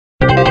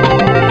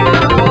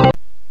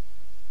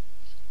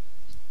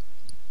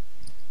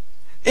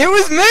It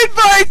was made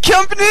by a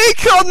company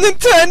called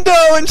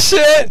Nintendo and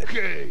shit!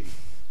 Okay.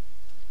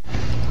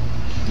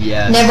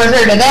 Yes. Never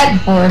heard of that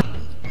before.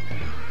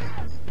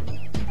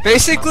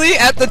 Basically,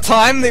 at the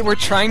time, they were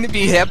trying to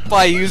be hip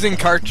by using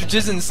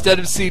cartridges instead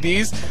of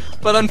CDs,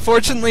 but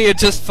unfortunately it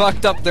just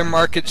fucked up their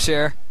market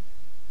share.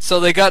 So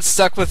they got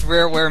stuck with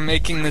Rareware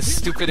making this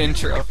stupid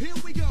intro. Here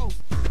we go.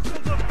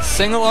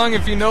 Sing along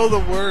if you know the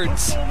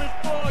words.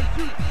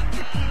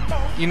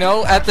 You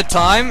know, at the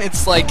time,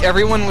 it's like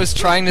everyone was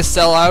trying to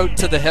sell out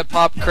to the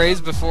hip-hop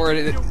craze before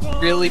it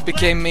really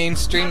became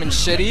mainstream and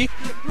shitty.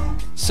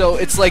 So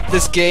it's like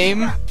this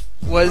game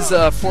was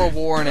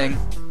forewarning.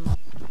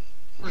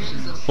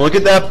 Look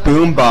at that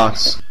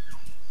boombox.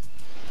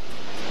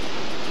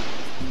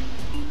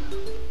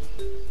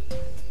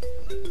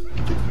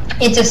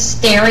 It's a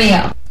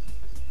stereo.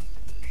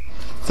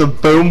 It's a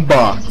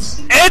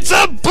boombox. It's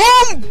a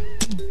boom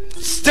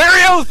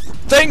stereo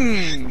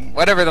thing,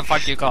 whatever the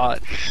fuck you call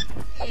it.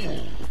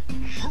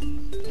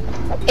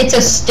 It's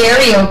a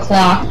stereo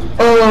clock.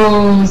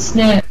 Oh,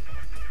 snap.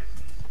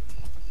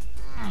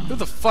 Who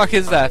the fuck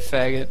is that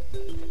faggot?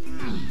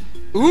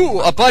 Ooh,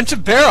 a bunch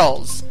of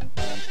barrels.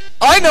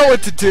 I know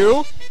what to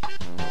do.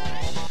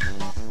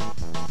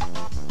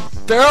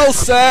 Barrel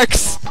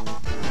sex.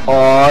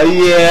 Oh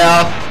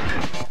yeah.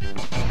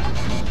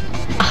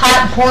 A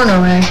hot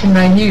porno action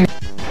right here.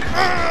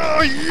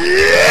 Oh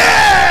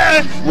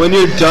yeah! When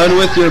you're done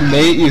with your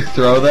mate, you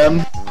throw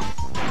them.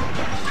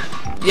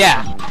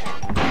 Yeah.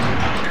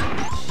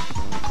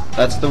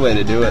 That's the way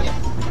to do it.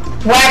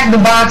 Whack the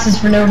boxes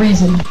for no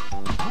reason.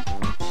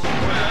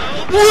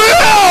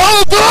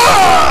 Well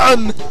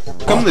done!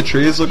 Come the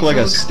trees look like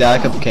a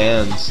stack of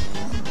cans.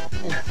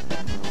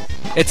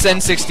 It's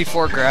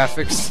N64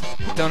 graphics.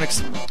 Don't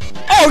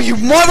Oh, you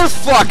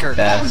motherfucker!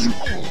 That's...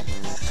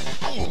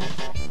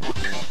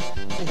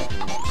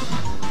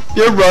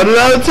 You're running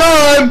out of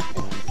time!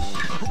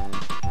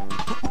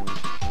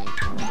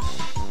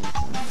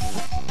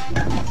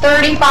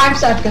 35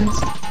 seconds.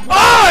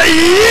 Oh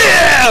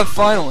yeah!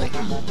 Finally.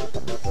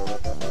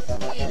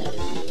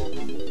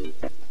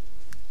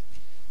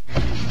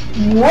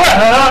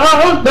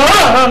 Well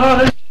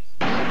done!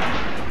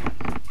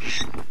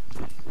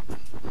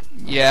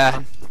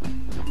 Yeah.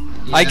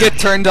 I get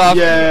turned off.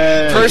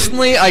 Yay!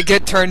 Personally, I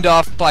get turned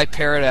off by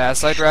parrot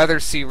ass. I'd rather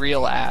see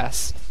real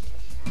ass.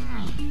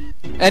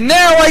 And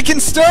now I can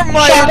start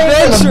my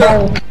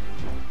adventure!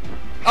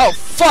 Oh,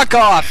 fuck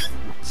off!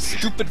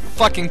 Stupid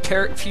fucking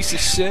parrot piece of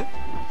shit.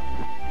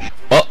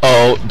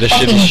 Uh-oh, the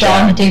shitty Fucking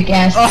shack. dog dick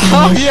ass.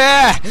 Oh,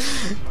 yeah!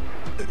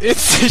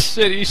 It's a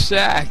shitty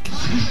shack.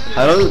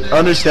 I don't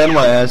understand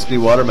why it has to be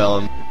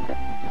watermelon.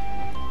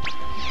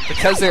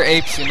 Because they're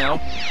apes, you know?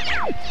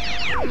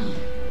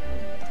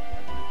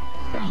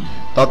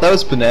 Thought that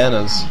was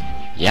bananas.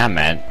 Yeah,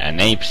 man, an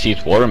ape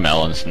eats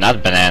watermelons,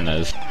 not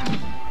bananas.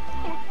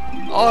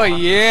 Oh,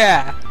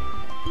 yeah!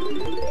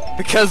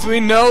 Because we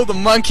know the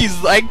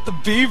monkeys like the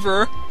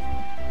beaver.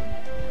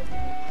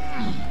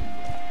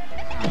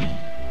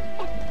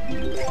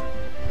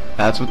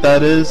 That's what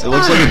that is? It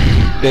looks like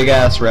a big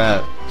ass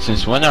rat.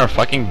 Since when are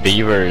fucking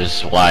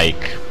beavers,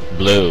 like,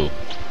 blue?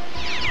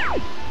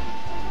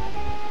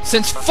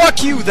 Since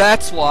fuck you,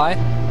 that's why.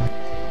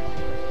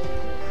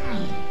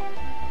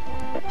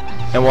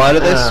 And why do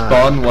they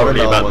spawn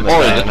watermelon when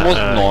Oh, they that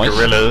wasn't nice.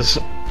 Gorillas.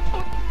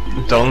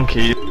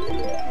 Donkey.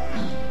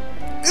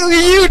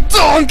 You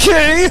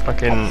donkey!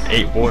 Fucking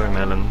ate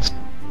watermelons.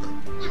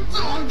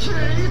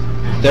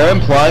 They're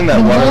implying that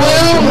Blue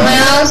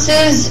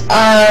watermelons mouses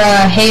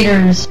are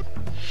haters.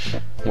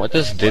 What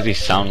does Diddy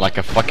sound like?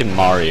 A fucking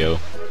Mario?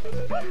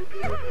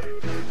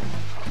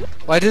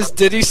 Why does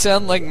Diddy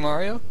sound like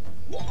Mario?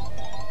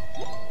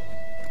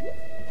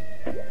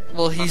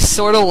 Well, he's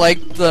sort of like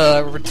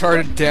the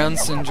retarded Down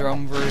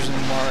syndrome version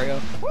of Mario.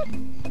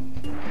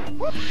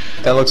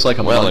 That looks like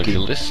a Well, if monkey. you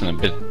listen a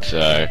bit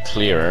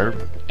clearer,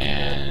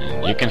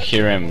 and you can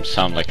hear him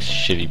sound like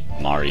shitty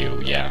Mario,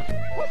 yeah.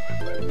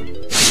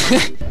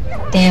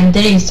 Damn,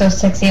 Diddy's so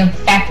sexy, I'm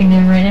fapping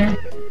him right now.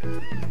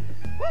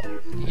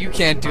 You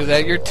can't do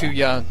that, you're too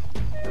young.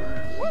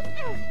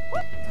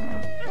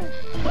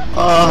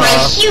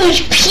 My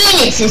huge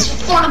penis is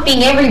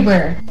flopping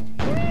everywhere.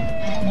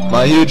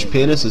 My huge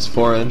penis is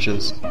 4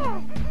 inches.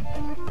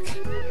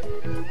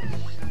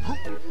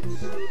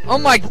 Oh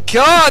my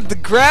god, the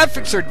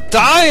graphics are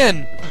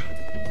dying!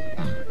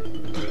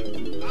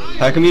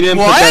 How come you didn't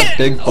What? put that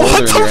big boulder What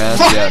in the your ass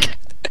fuck? yet?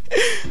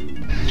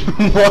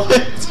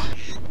 What?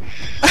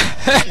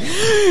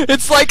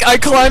 It's like I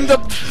climbed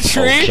up the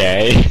tree.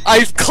 Okay.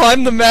 I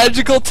climbed the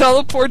magical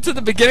teleport to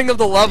the beginning of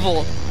the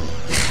level.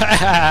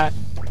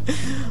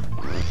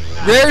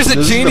 Rare's a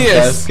This genius. is the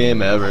best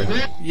game ever.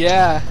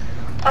 Yeah.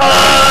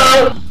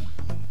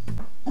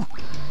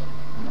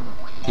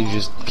 You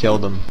just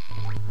killed him.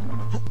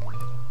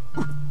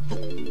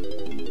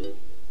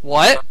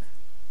 What?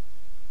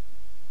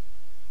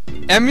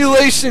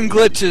 Emulation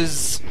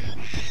glitches.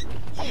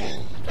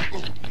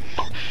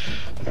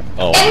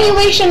 Oh.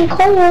 Emulation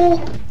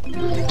cool.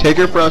 Take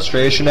your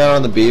frustration out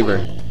on the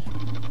beaver.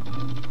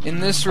 In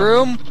this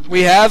room,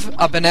 we have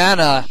a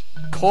banana,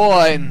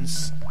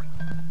 coins,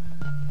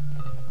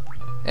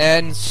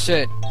 and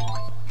shit.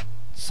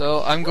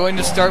 So I'm going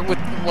to start with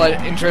what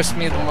interests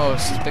me the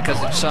most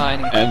because it's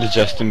shiny. And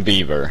Justin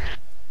Bieber.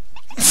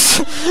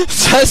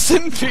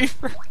 Justin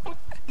Bieber.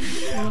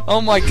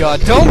 Oh my god!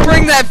 Don't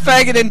bring that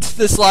faggot into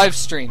this live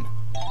stream.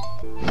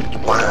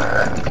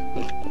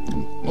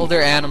 Well,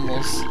 they're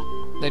animals.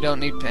 They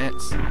don't need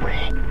pants.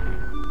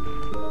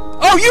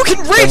 Oh, you can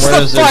reach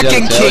the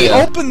fucking key!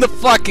 Open the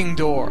fucking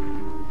door!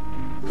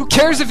 Who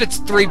cares if it's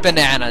 3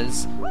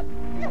 bananas?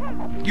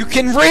 You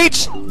can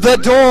reach the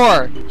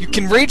door! You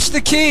can reach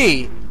the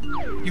key!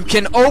 You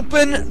can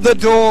open the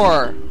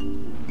door!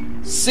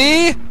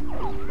 See?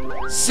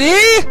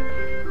 See?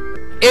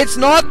 It's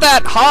not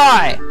that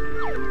high!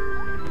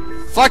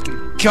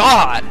 Fucking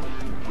god!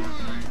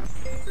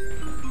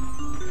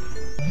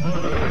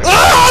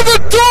 Ah! The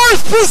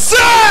door's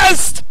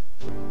possessed!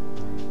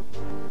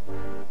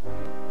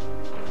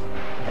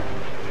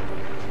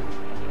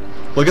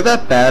 Look at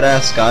that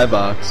badass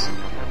skybox.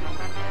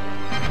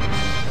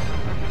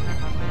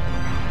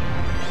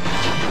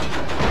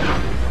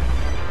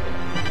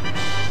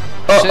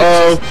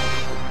 Uh-oh.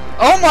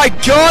 Oh my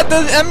god,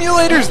 the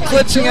emulator's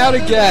glitching out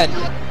again!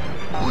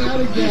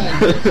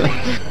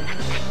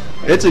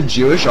 It's a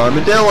Jewish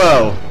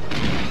armadillo!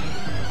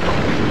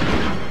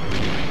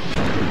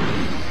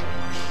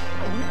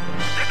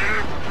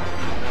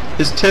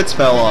 His tits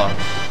fell off.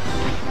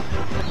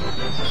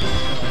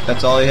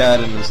 That's all he had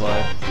in his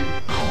life.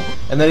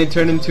 And then he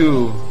turned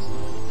into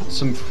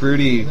some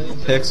fruity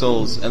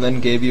pixels and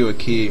then gave you a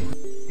key.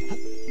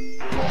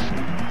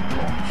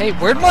 Hey,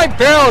 where'd my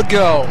barrel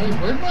go?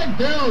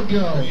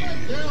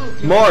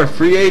 More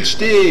free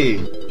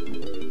HD!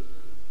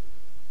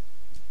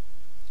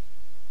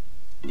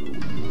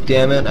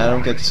 Damn it, I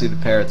don't get to see the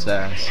parrot's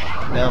ass.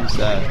 Now I'm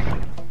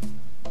sad.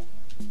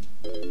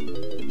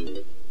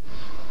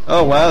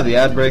 Oh wow, the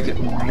ad break.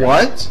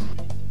 What?